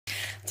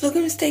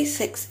Vlogmas day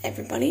 6,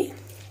 everybody.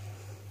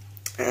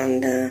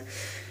 And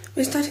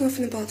we're starting off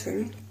in the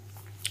bathroom.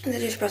 And I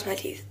just brushed my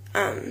teeth.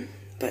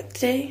 But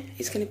today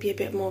is going to be a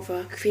bit more of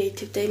a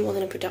creative day more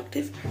than a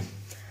productive.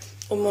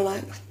 Or more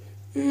like,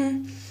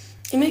 it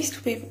may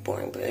still be a bit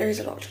boring, but there is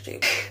a lot to do.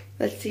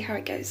 Let's see how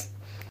it goes.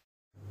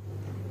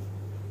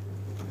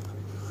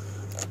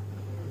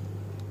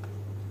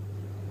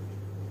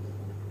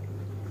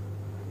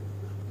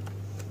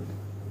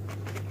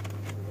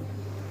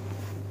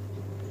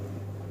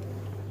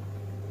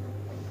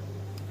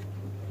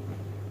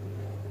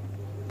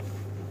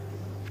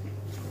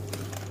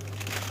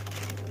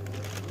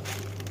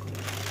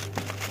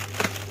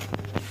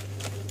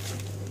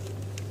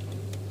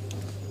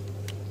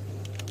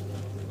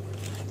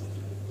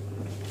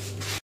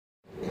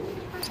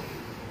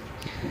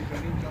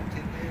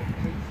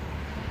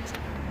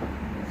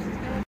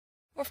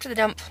 Off to the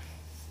dump.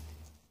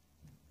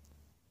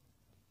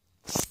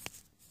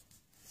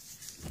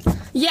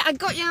 Yeah, I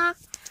got ya!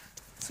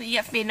 So you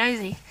have to be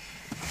nosy.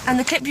 And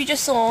the clip you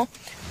just saw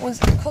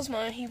was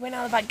Cosmo. He went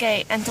out the back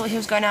gate and thought he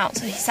was going out,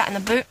 so he sat in the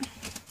boot.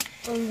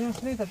 Oh, you're going to have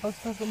to move that,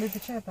 boss. I've got to move the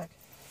chair back.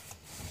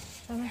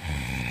 Shall I?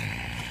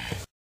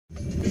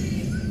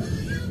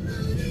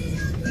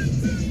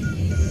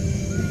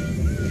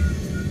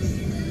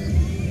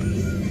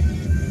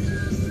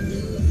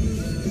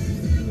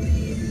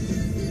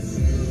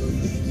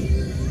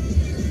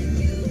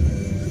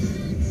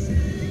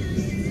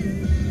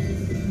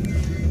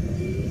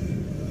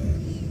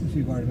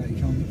 Too worried about you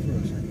can't get through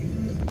us, aren't you?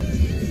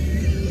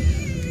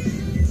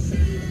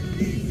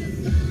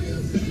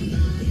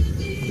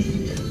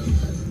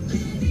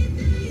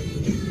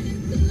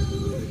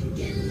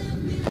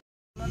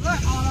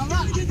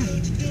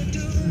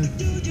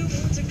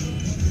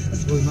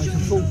 Well, he makes a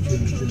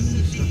fortune doing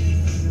this stuff.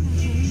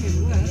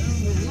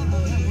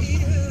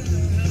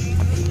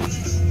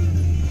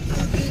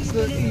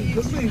 But he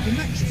got moved the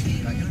mattress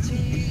back.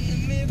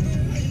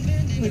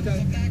 We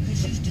don't.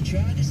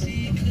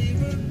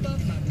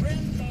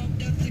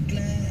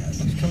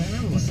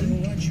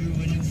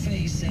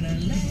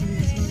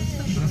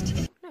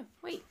 No,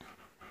 wait.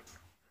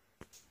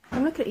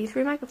 I'm looking at you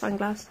through a magnifying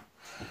glass.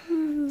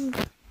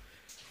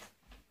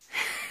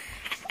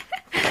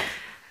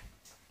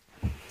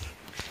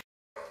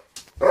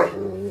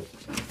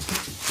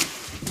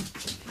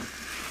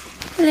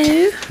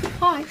 Hello.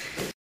 Hi.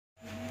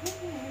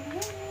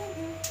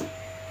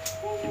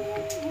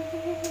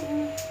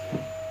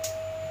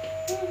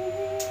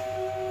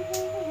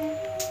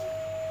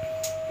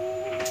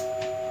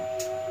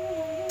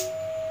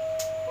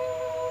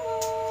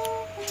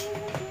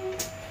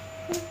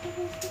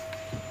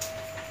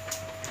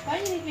 Why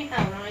do you leave me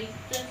out? I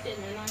just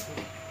sitting there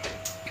nicely.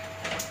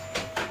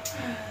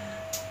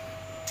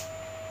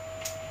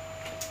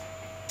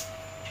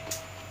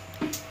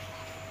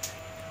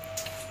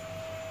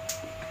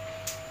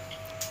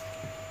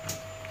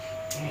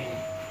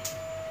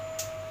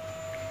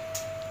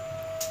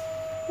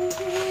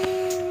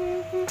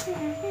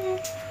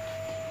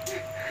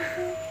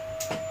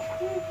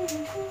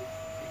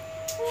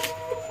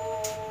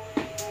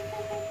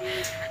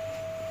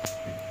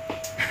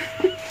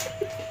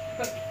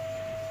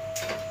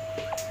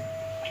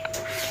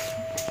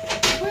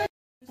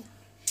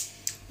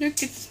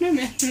 Look, it's a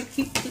snowman.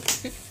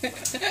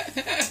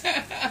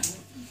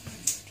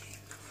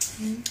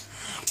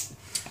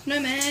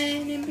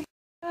 Snowman.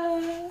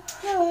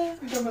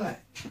 What's wrong with that?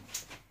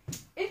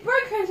 It's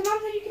broken, so Mum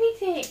said you can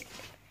eat it.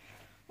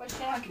 Well, she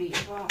said I could eat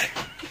as well.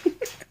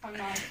 I'm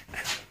nice.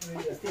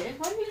 What is this?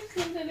 Why do you just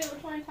leave the little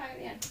tiny tag at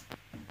the end?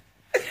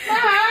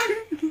 Mum!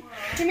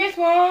 Give me this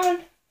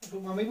one! That's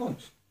what Mummy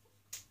wants.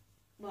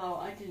 Well,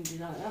 I didn't do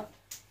that.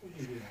 What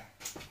did you do that?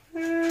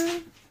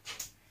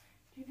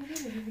 What did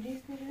you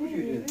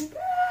do?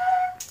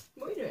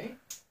 What are you doing?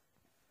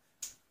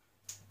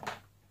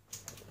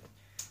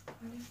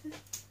 What is this?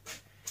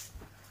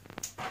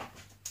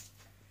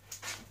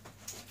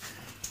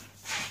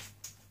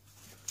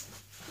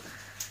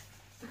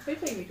 Who's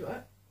taking me to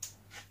it?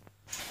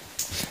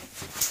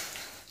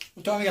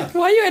 What time again?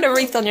 Why are you in a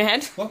wreath on your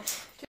head? What?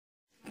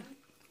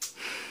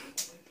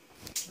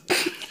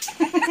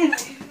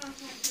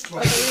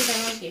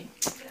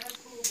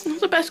 What's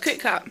the best Kit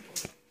Kat?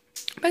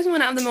 Best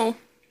one out of them all.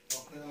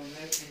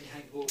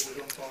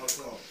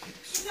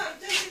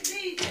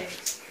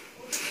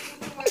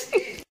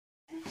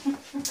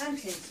 And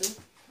tinsel.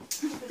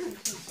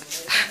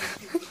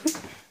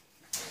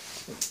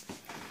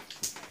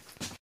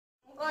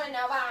 I'm going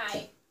now,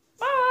 bye.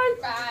 Bye.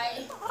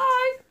 Bye.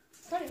 Bye.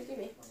 Don't even see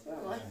me. Where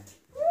am I?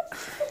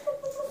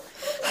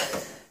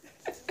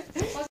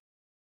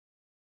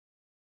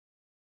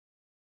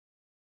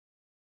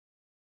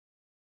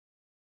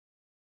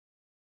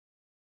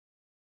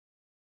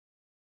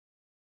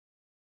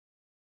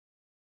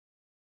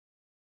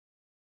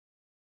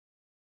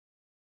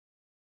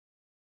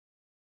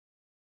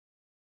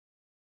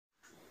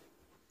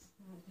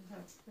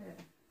 That's it.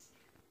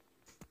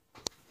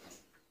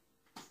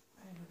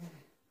 Over there.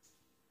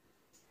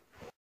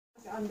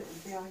 Under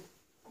behind.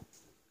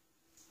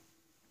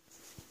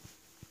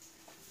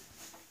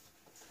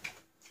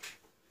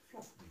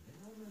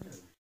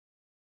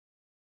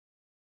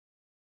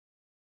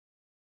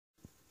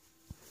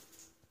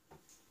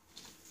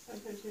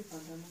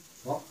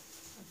 What?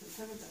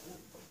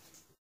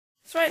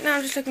 So right now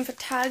I'm just looking for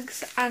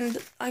tags, and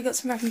I got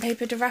some wrapping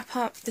paper to wrap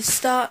up the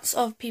starts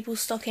of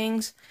people's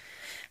stockings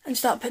and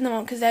start putting them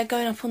on, because they're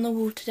going up on the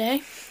wall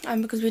today,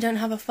 because we don't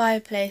have a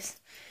fireplace.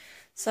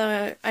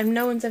 So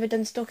no one's ever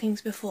done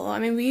stockings before. I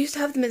mean, we used to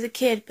have them as a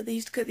kid, but they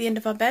used to go at the end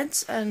of our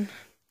beds, and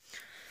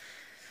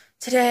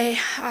today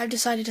I've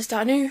decided to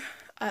start a new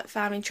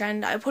family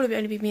trend. It'll probably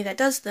only be me that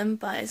does them,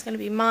 but it's going to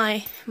be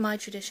my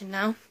tradition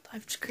now.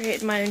 I've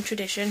created my own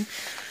tradition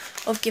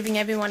of giving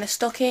everyone a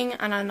stocking,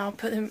 and then I'll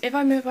put them,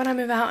 when I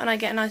move out and I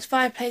get a nice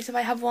fireplace, if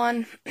I have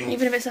one,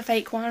 even if it's a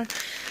fake one,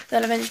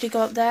 they'll eventually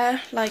go up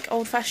there, like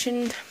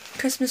old-fashioned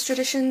Christmas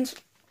traditions.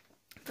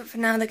 But for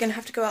now, they're going to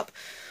have to go up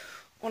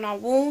on our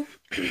wall,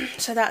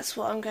 so that's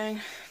what I'm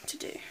going to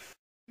do.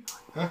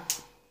 Huh?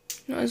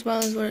 Not as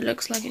well as what it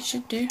looks like it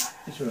should do.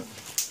 That's right.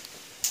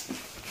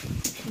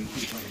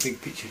 Looks like a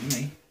big picture to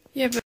me.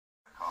 Yeah, but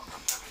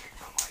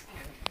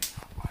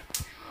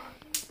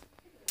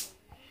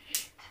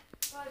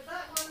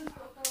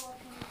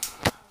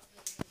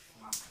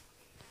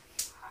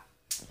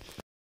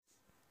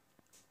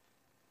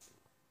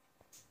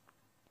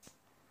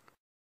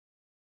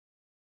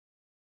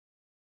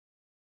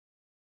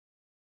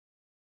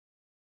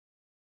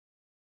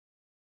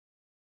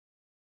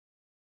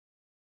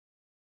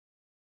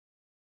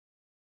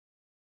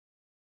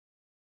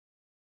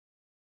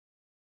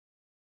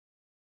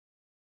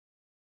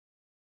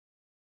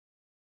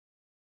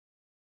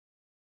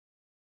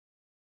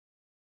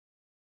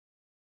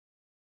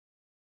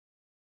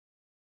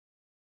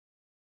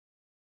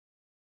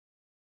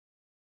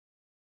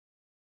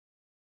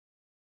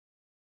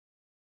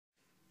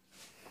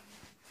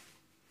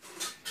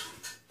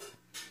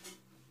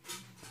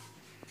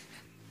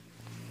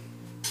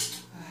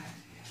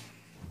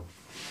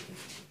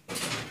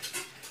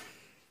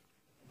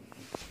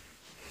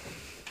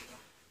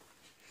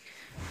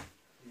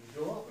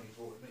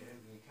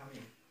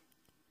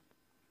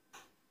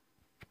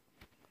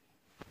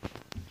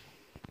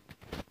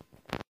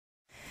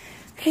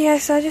okay, yeah,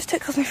 so I just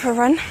took Cosmo for a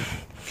run.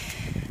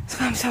 That's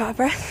why I'm so out of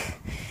breath.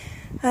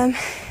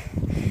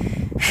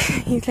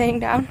 He's laying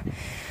down.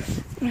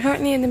 I'm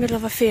currently in the middle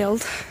of a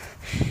field.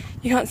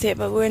 You can't see it,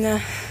 but we're in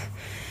the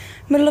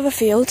middle of a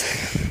field.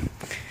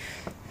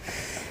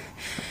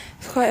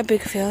 It's quite a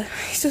big field.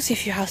 You still see a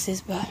few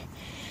houses, but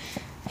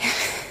yeah.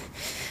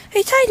 Are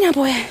you tired now,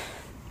 boy?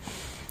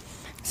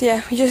 So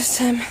yeah, we just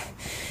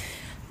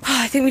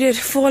I think we did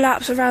 4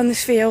 laps around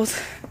this field.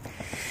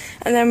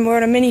 And then we're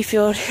on a mini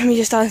field, and we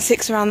just done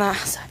 6 around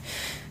that.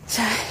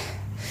 So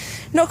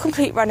not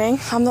complete running.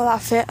 I'm not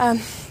that fit.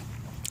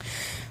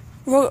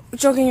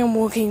 Jogging and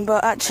walking,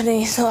 but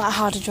actually it's not that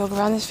hard to jog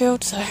around this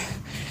field. So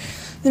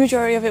the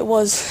majority of it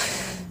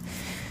was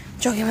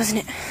jogging, wasn't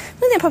it?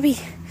 Wasn't it, puppy?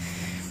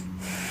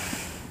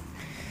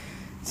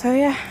 So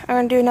yeah, I'm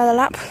gonna do another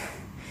lap,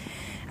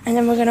 and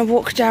then we're gonna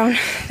walk down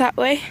that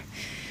way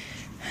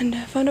and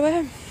find a way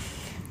home.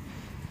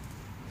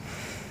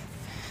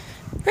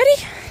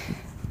 Ready?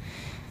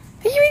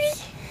 Are you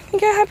ready?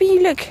 Look how happy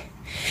you look.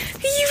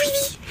 Are you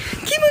ready?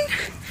 Come on.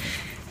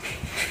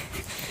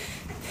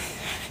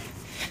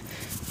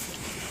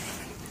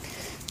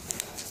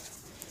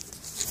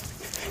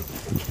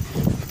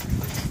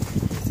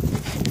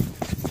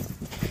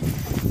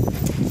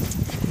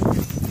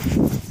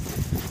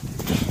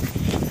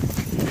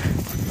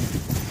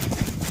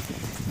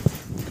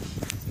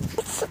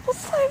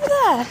 What's over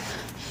there?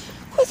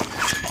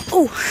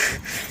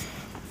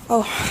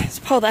 Oh, there's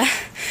a pole there.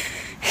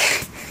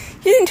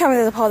 You didn't tell me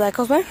there's a pole there,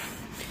 Cosmo.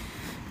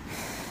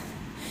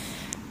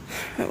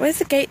 Wait, where's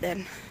the gate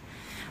then?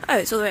 Oh,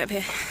 it's all the way up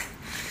here.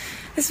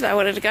 This is where I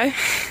wanted to go.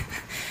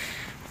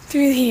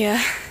 Through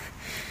here.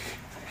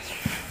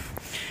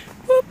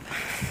 Whoop.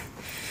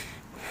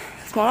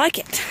 It's more like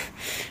it.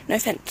 No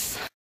offence.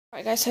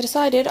 Right guys, so I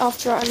decided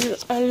after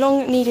a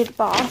long needed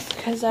bath,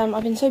 because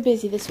I've been so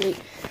busy this week,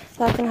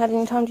 that I haven't had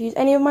any time to use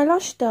any of my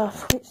Lush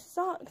stuff, which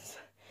sucks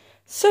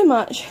so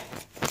much.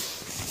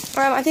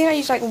 I think I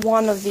used like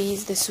 1 of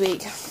these this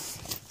week,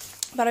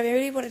 but I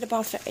really wanted a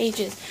bath for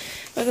ages.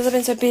 Because I've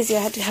been so busy, I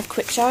had to have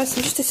quick showers, so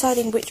I'm just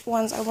deciding which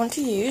ones I want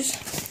to use.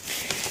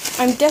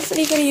 I'm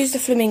definitely going to use the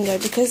Flamingo,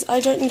 because I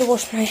don't need to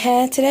wash my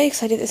hair today,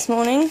 because I did it this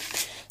morning.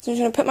 So I'm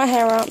just going to put my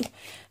hair up,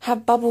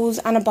 have bubbles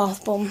and a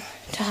bath bomb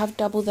to have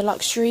double the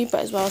luxury,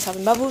 but as well as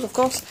having bubbles, of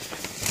course.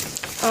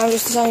 I'm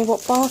just deciding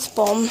what bath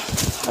bomb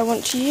I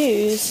want to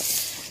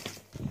use.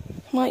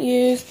 Might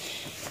use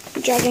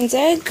Dragon's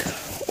Egg,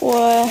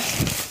 or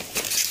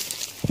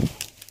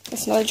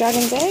it's another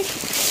Dragon's Egg,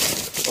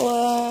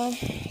 or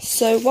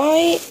So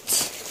White,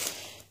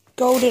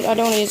 Golden. I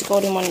don't want to use a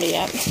Golden Wonder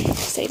yet.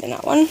 Saving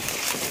that one.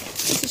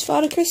 This is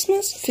Father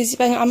Christmas. Fizzy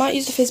Banger. I might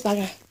use the Fizz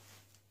Banger.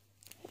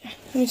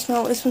 Let me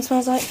smell what this one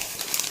smells like.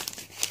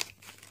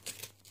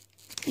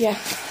 Yeah,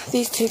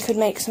 these two could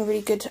make some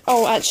really good.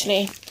 Oh,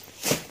 actually,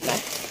 no.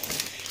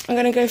 I'm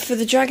gonna go for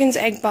the Dragon's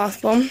Egg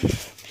Bath Bomb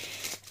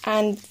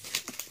and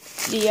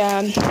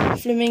the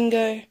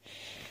Flamingo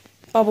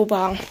Bubble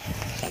Balm.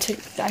 I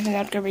think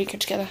that'd go really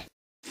good together.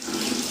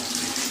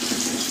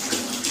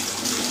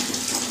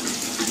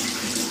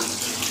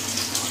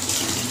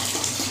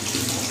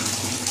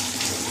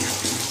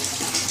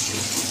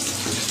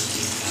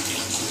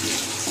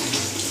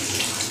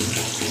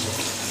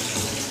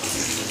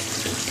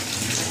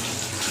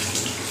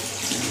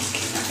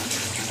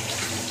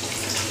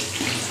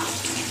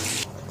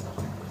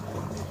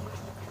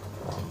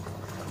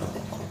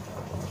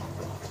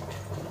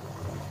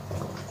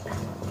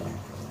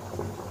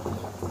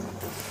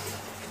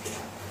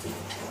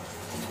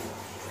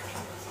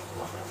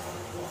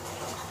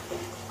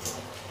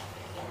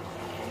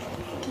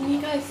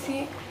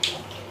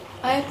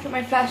 put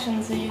my flash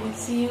on so you can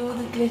see all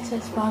the glitter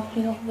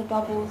sparkling off the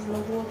bubbles in the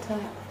water.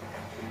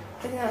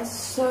 I think that's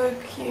so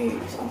cute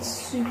and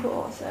super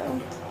awesome.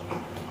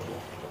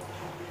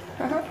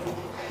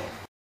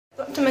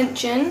 Forgot to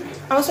mention,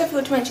 I also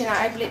forgot to mention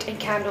that I've lit a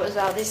candle as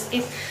well. This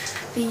is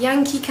the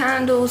Yankee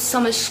Candle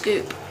Summer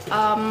Scoop.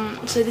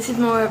 So this is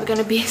more going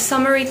to be a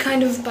summery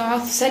kind of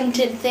bath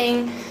scented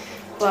thing,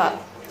 but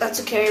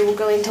that's okay, we'll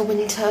go into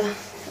winter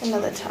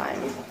another time.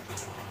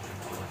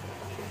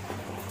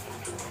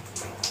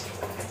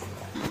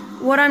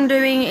 What I'm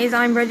doing is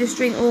I'm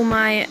registering all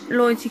my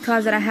loyalty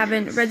cards that I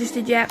haven't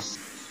registered yet.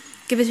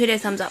 Give this video a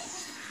thumbs up.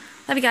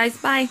 Love you guys,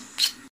 bye.